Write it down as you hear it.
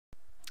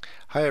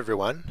Hi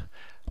everyone.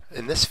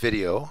 In this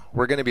video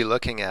we're going to be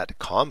looking at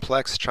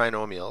complex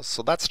trinomials.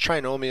 So that's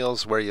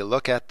trinomials where you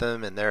look at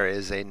them and there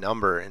is a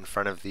number in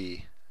front of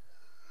the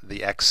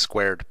x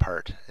squared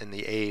part in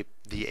the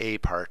a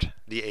part,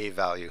 the a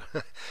value.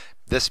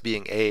 This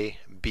being a,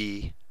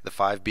 b, the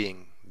 5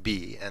 being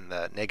b, and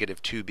the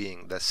 -2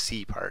 being the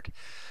c part.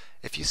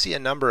 If you see a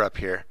number up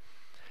here,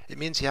 it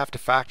means you have to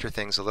factor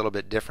things a little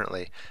bit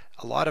differently.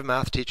 A lot of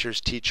math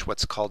teachers teach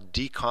what's called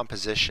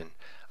decomposition.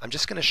 I'm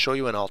just going to show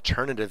you an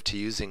alternative to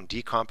using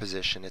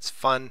decomposition. It's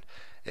fun.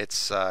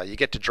 It's you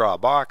get to draw a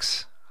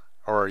box,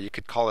 or you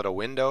could call it a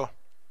window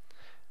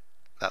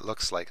that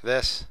looks like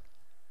this.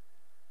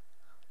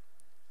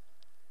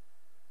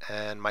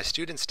 And my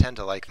students tend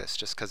to like this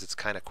just because it's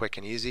kind of quick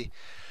and easy.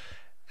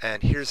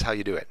 And here's how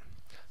you do it.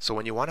 So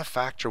when you want to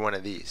factor one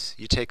of these,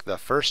 you take the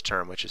first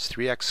term, which is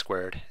 3x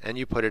squared, and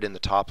you put it in the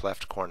top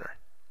left corner.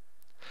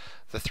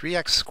 The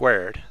 3x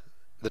squared,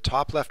 the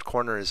top left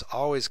corner is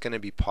always going to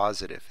be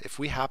positive. If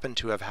we happen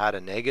to have had a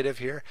negative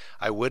here,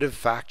 I would have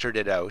factored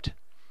it out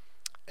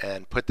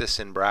and put this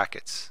in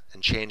brackets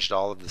and changed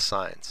all of the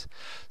signs.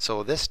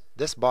 So this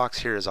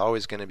box here is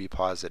always going to be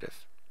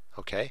positive.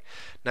 Okay?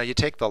 Now you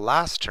take the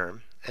last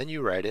term and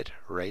you write it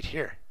right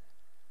here.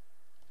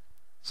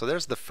 So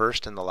there's the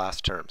first and the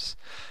last terms.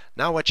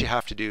 Now what you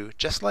have to do,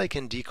 just like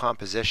in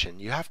decomposition,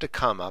 you have to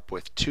come up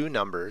with two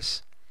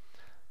numbers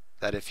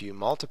that if you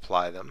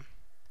multiply them,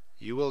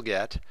 you will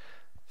get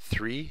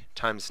 3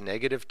 times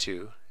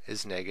 -2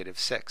 is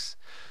 -6.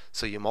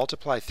 So you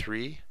multiply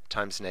 3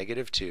 times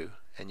 -2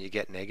 and you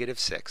get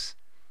 -6.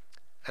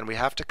 And we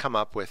have to come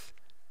up with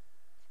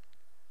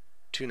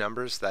two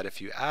numbers that if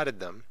you added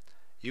them,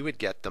 you would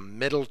get the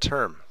middle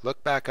term.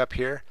 Look back up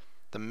here,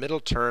 the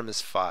middle term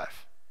is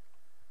 5.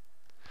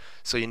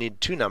 So you need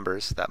two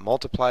numbers that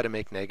multiply to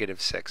make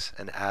 -6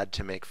 and add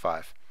to make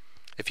 5.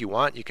 If you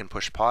want, you can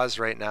push pause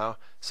right now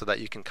so that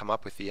you can come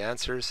up with the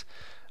answers.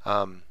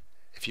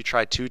 If you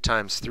try 2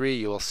 times 3,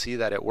 you will see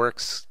that it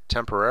works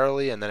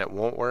temporarily and then it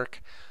won't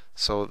work.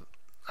 So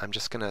I'm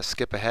just going to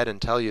skip ahead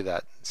and tell you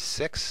that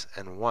 6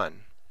 and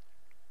 1.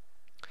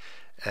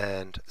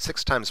 And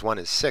 6 times 1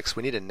 is 6.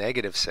 We need a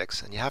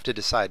 -6, and you have to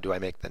decide, do I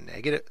make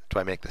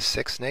the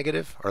 6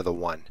 negative or the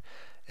 1?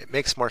 It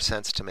makes more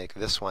sense to make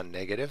this one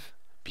negative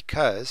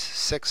because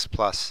 6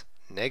 plus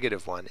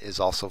 -1 is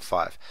also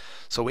 5.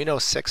 So we know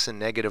 6 and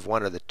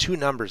 -1 are the two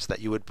numbers that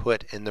you would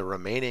put in the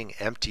remaining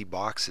empty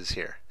boxes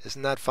here.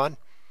 Isn't that fun?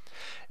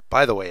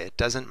 By the way, it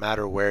doesn't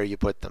matter where you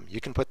put them. You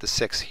can put the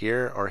 6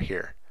 here or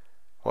here.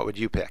 What would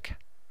you pick?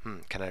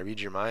 Can I read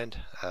your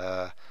mind?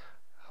 Oh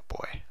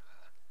boy.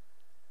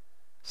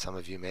 Some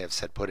of you may have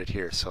said put it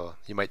here, so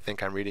you might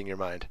think I'm reading your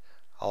mind.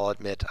 I'll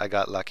admit I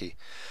got lucky.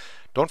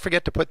 Don't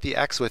forget to put the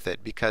x with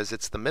it because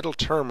it's the middle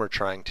term we're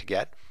trying to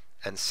get.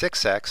 And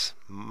 6x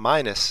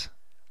minus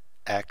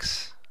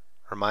x,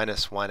 or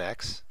minus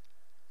 1x,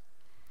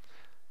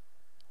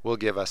 will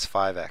give us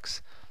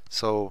 5x.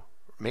 So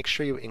make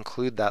sure you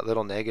include that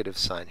little negative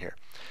sign here.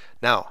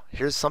 Now,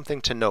 here's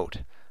something to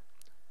note.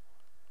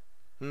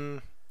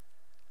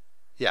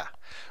 Yeah,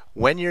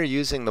 when you're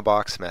using the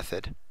box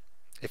method,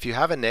 if you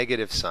have a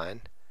negative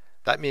sign,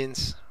 that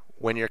means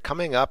when you're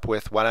coming up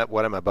with what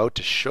I'm about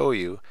to show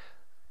you,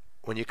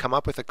 when you come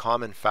up with a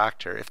common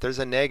factor, if there's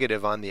a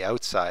negative on the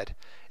outside,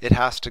 it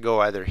has to go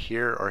either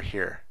here or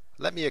here.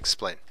 Let me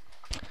explain.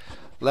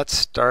 Let's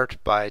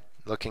start by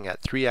looking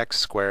at 3x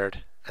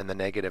squared and the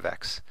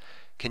 -x.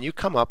 Can you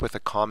come up with a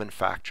common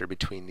factor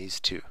between these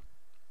two?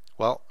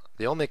 Well,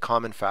 the only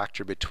common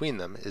factor between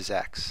them is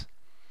x.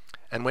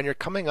 And when you're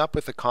coming up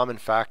with a common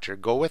factor,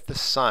 go with the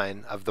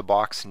sign of the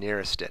box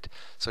nearest it.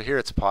 So here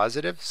it's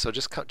positive, so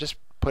just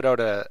put out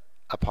a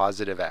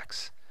positive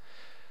x.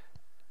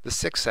 The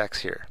 6x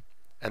here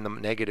and the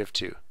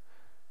 -2.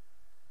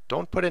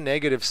 Don't put a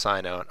negative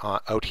sign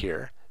out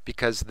here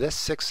because this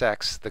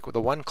 6x,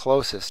 the one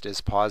closest, is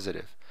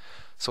positive.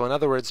 So in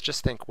other words,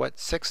 just think, what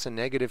 6 and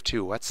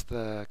 -2, what's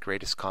the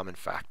greatest common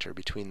factor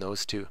between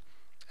those two?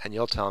 And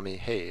you'll tell me,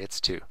 hey,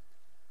 it's 2.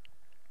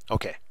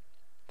 Okay,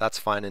 that's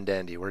fine and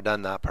dandy. We're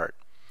done that part.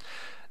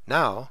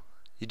 Now,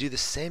 you do the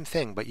same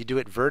thing, but you do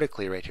it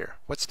vertically right here.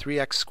 What's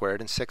 3x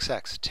squared and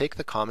 6x? Take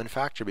the common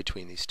factor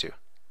between these two.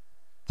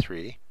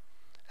 3,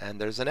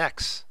 and there's an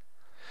x.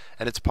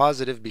 And it's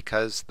positive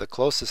because the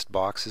closest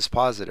box is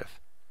positive.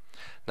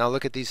 Now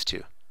look at these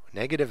two,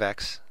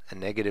 -x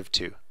and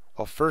 -2.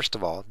 Well, first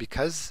of all,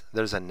 because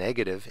there's a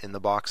negative in the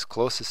box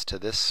closest to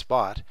this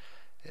spot,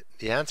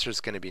 the answer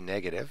is going to be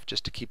negative,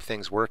 just to keep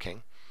things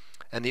working.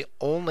 And the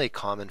only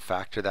common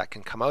factor that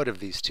can come out of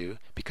these two,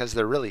 because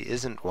there really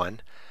isn't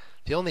one,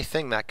 the only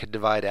thing that could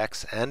divide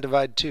x and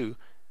divide 2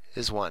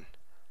 is 1.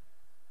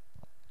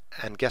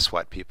 And guess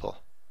what,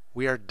 people?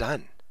 We are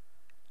done.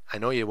 I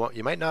know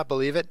you might not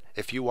believe it.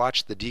 If you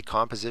watch the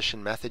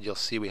decomposition method, you'll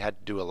see we had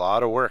to do a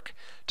lot of work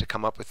to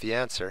come up with the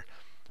answer.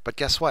 But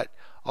guess what?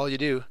 All you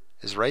do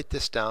is write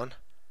this down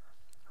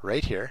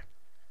right here.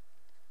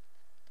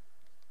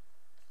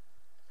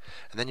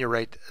 And then you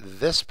write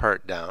this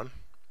part down,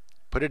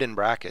 put it in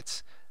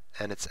brackets,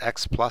 and it's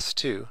x plus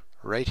 2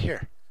 right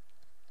here.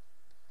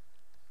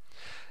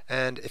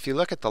 And if you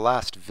look at the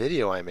last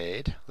video I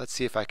made, let's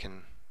see if I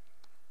can,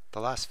 the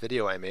last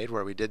video I made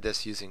where we did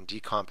this using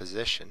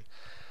decomposition,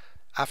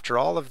 after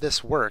all of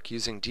this work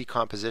using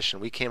decomposition,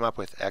 we came up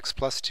with x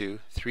plus 2,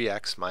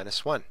 3x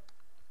minus 1,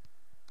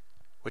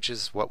 which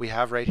is what we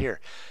have right here.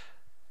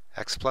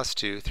 X plus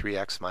 2,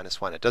 3x minus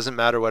 1. It doesn't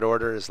matter what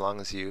order, as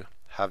long as you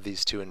have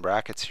these two in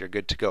brackets, you're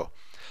good to go.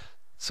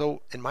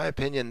 So in my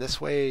opinion, this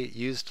way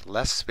used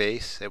less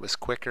space, it was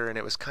quicker, and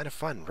it was kind of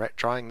fun, right,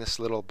 drawing this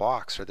little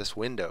box or this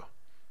window.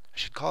 I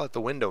should call it the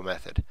window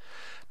method.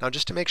 Now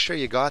just to make sure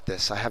you got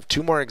this, I have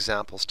two more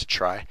examples to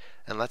try,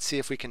 and let's see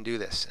if we can do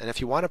this. And if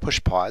you want to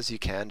push pause, you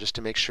can, just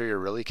to make sure you're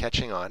really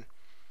catching on.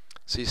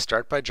 So you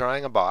start by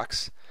drawing a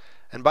box,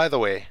 and by the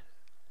way,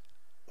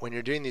 when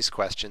you're doing these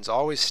questions,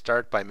 always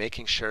start by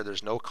making sure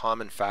there's no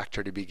common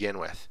factor to begin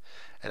with.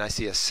 And I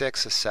see a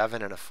 6, a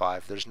 7, and a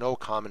 5. There's no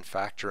common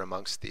factor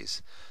amongst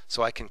these.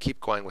 So I can keep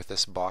going with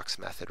this box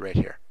method right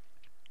here.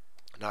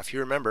 Now if you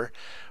remember,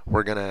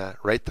 we're going to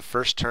write the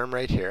first term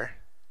right here.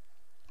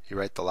 You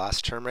write the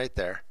last term right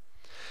there.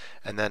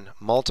 And then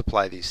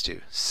multiply these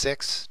two.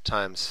 6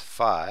 times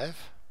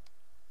 5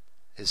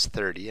 is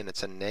 30, and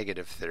it's a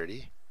negative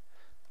 30.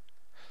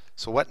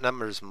 So what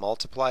numbers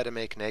multiply to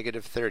make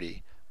negative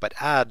 30, but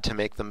add to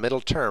make the middle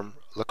term?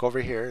 Look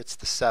over here, it's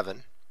the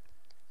 7.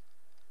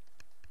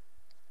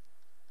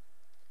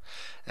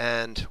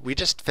 And we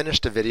just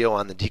finished a video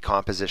on the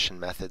decomposition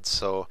method,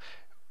 so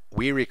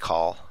we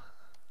recall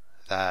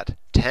that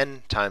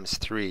 10 times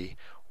 3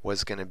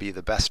 was going to be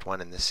the best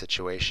one in this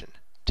situation.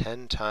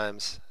 10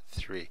 times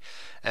 3.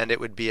 And it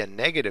would be a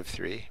negative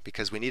 3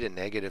 because we need a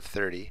negative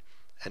 30.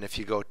 And if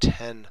you go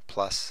 10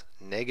 plus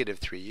negative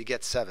 3, you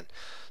get 7.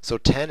 So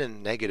 10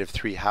 and negative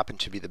 3 happen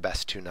to be the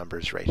best two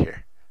numbers right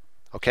here.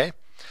 Okay?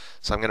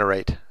 So I'm going to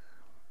write,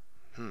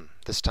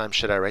 this time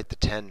should I write the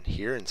 10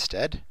 here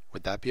instead?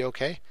 Would that be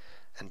okay?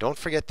 And don't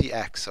forget the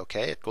x,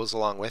 okay? It goes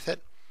along with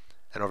it.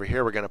 And over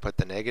here we're going to put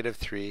the negative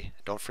 3.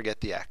 Don't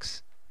forget the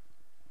x.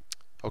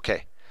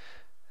 Okay.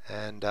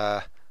 And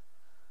I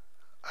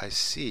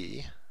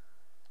see,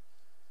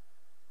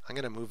 I'm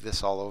going to move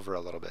this all over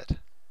a little bit.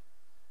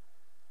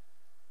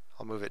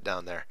 I'll move it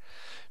down there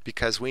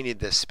because we need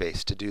this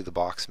space to do the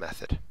box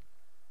method.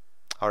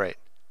 Alright,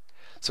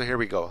 so here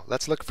we go.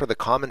 Let's look for the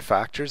common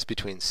factors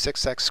between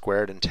 6x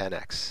squared and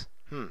 10x.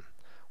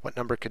 What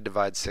number could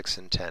divide 6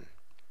 and 10?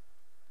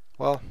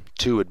 Well,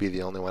 2 would be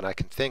the only one I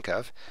can think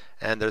of,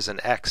 and there's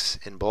an x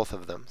in both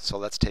of them, so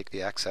let's take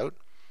the x out.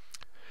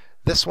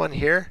 This one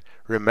here,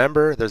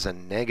 remember there's a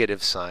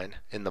negative sign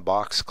in the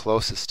box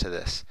closest to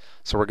this.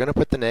 So we're going to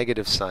put the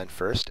negative sign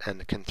first,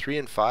 and can 3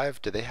 and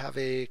 5, do they have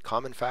a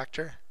common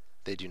factor?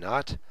 They do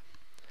not.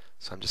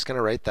 So I'm just going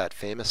to write that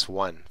famous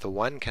 1. The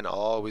 1 can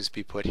always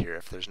be put here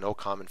if there's no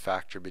common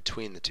factor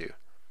between the two.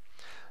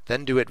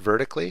 Then do it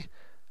vertically.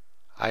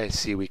 I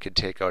see we could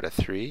take out a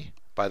 3.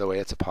 By the way,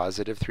 it's a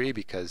positive 3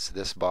 because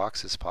this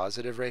box is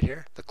positive right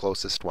here, the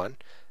closest one,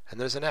 and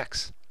there's an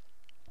x.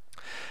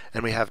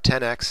 And we have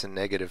 10x and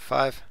negative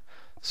 5,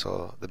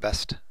 so the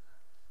best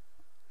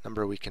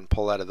number we can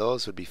pull out of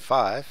those would be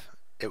 5.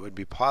 It would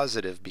be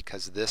positive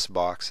because this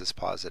box is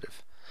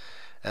positive.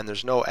 And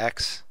there's no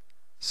x,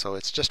 so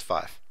it's just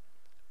 5.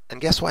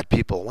 And guess what,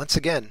 people? Once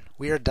again,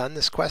 we are done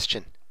this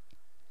question.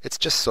 It's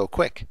just so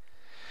quick.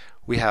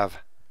 We have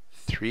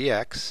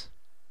 3x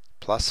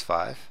plus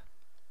 5.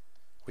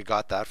 We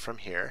got that from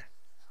here,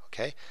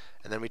 okay?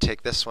 And then we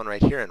take this one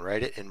right here and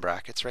write it in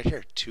brackets right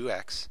here,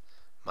 2x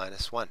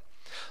minus 1.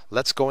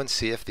 Let's go and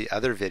see if the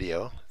other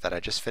video that I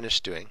just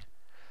finished doing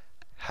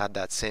had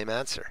that same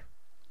answer.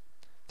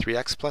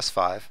 3x plus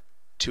 5,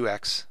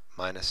 2x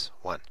minus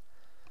 1.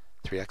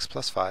 3x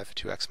plus 5,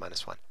 2x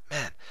minus 1.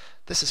 Man,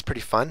 this is pretty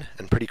fun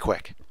and pretty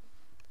quick.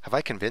 Have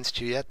I convinced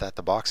you yet that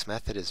the box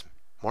method is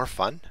more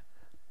fun?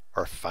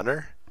 Or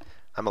funner?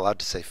 I'm allowed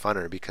to say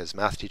funner because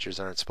math teachers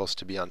aren't supposed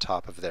to be on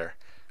top of their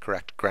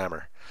correct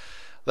grammar.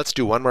 Let's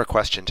do one more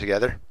question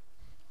together.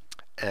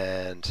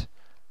 And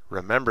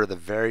remember the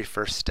very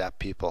first step,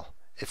 people.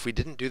 If we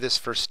didn't do this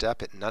first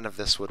step, none of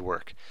this would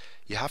work.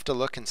 You have to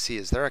look and see,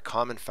 is there a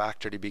common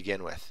factor to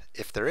begin with?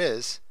 If there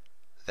is,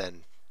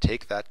 then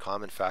take that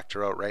common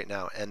factor out right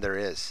now, and there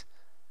is.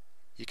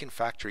 You can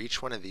factor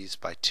each one of these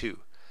by 2,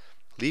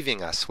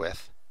 leaving us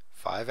with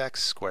 5x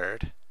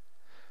squared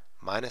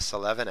minus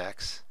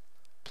 11x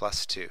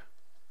plus 2.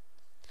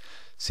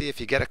 See,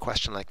 if you get a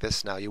question like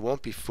this now, you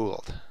won't be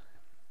fooled.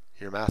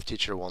 Your math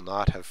teacher will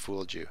not have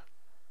fooled you.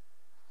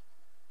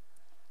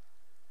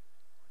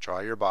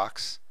 Draw your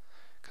box,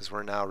 because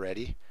we're now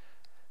ready,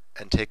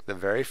 and take the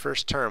very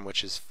first term,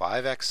 which is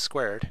 5x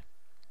squared.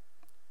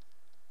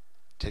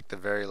 Take the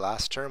very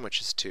last term,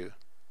 which is 2.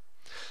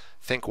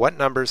 Think what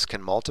numbers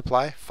can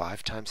multiply.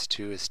 5 times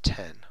 2 is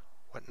 10.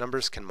 What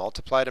numbers can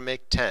multiply to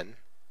make 10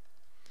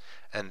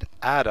 and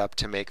add up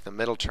to make the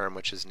middle term,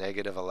 which is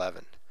negative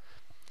 11?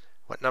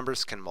 What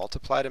numbers can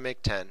multiply to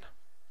make 10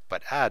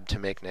 but add to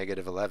make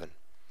negative 11?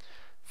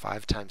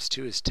 5 times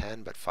 2 is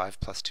 10, but 5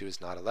 plus 2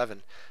 is not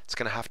 11. It's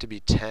going to have to be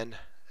 10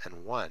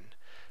 and 1,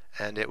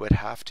 and it would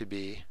have to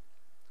be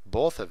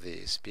both of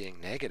these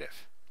being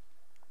negative.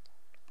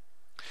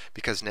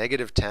 because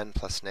negative 10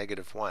 plus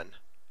negative 1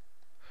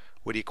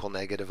 would equal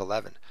negative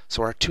 11.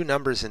 So our two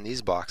numbers in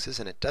these boxes,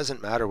 and it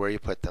doesn't matter where you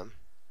put them,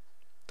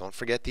 don't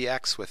forget the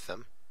x with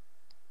them.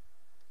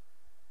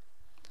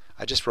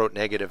 I just wrote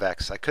negative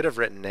x. I could have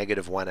written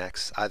negative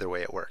 1x. Either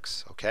way it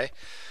works. Okay.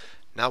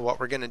 Now what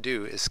we're going to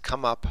do is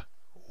come up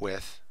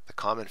with the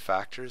common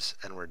factors,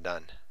 and we're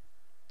done.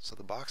 So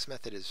the box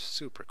method is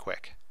super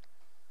quick.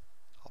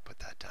 I'll put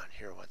that down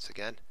here once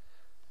again.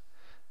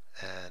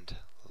 And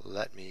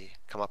let me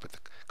come up with the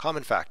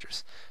common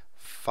factors.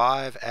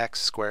 5x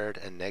squared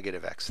and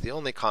negative x. The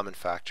only common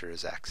factor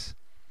is x.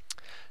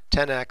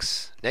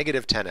 10x,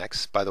 negative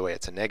 10x, by the way,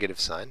 it's a negative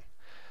sign.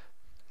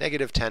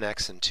 Negative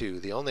 10x and 2,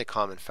 the only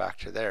common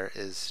factor there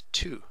is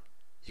 2.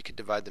 You could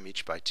divide them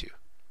each by 2.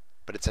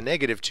 But it's a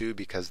negative 2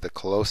 because the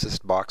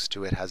closest box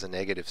to it has a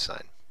negative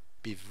sign.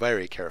 Be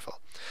very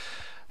careful.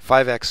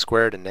 5x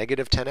squared and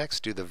negative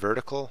 10x, do the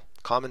vertical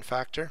common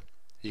factor.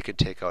 You could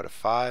take out a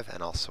 5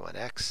 and also an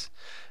x.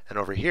 And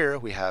over here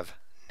we have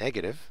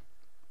negative,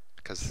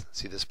 because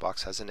see this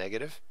box has a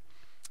negative,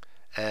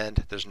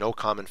 and there's no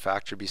common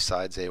factor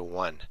besides a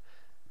 1.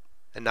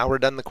 And now we're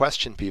done the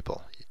question,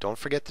 people. Don't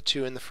forget the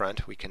 2 in the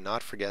front. We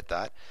cannot forget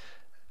that.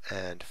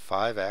 And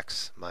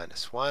 5x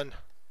minus 1,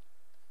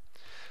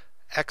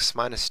 x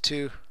minus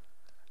 2,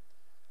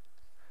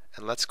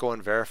 and let's go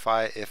and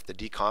verify if the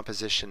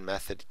decomposition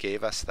method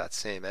gave us that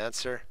same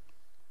answer.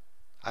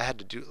 I had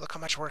to do, look how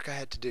much work I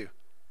had to do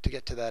to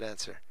get to that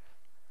answer.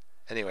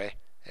 Anyway,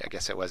 I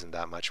guess it wasn't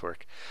that much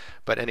work.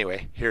 But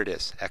anyway, here it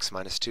is. X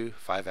minus 2,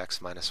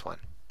 5x minus 1.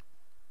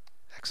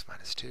 X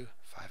minus 2,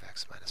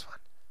 5x minus 1.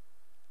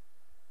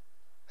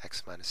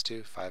 X minus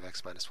 2,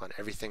 5x minus 1.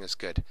 Everything is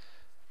good.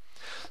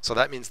 So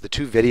that means the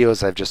two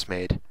videos I've just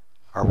made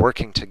are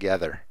working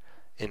together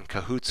in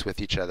cahoots with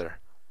each other.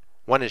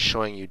 One is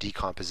showing you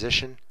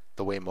decomposition,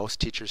 the way most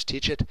teachers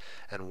teach it,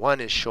 and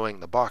one is showing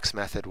the box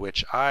method,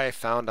 which I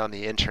found on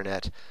the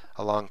internet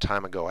a long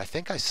time ago. I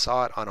think I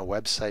saw it on a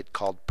website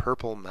called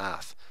Purple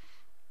Math,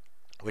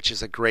 which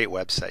is a great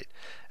website.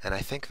 And I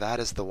think that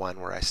is the one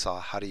where I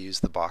saw how to use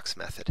the box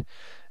method.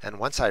 And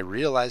once I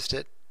realized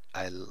it,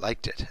 I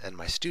liked it, and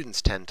my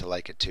students tend to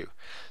like it too.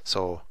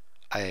 So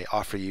I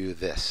offer you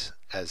this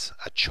as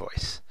a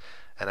choice.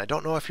 And I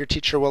don't know if your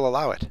teacher will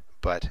allow it,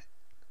 but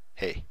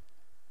hey,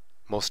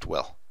 most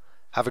will.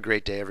 Have a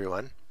great day,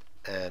 everyone,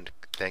 and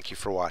thank you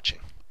for watching.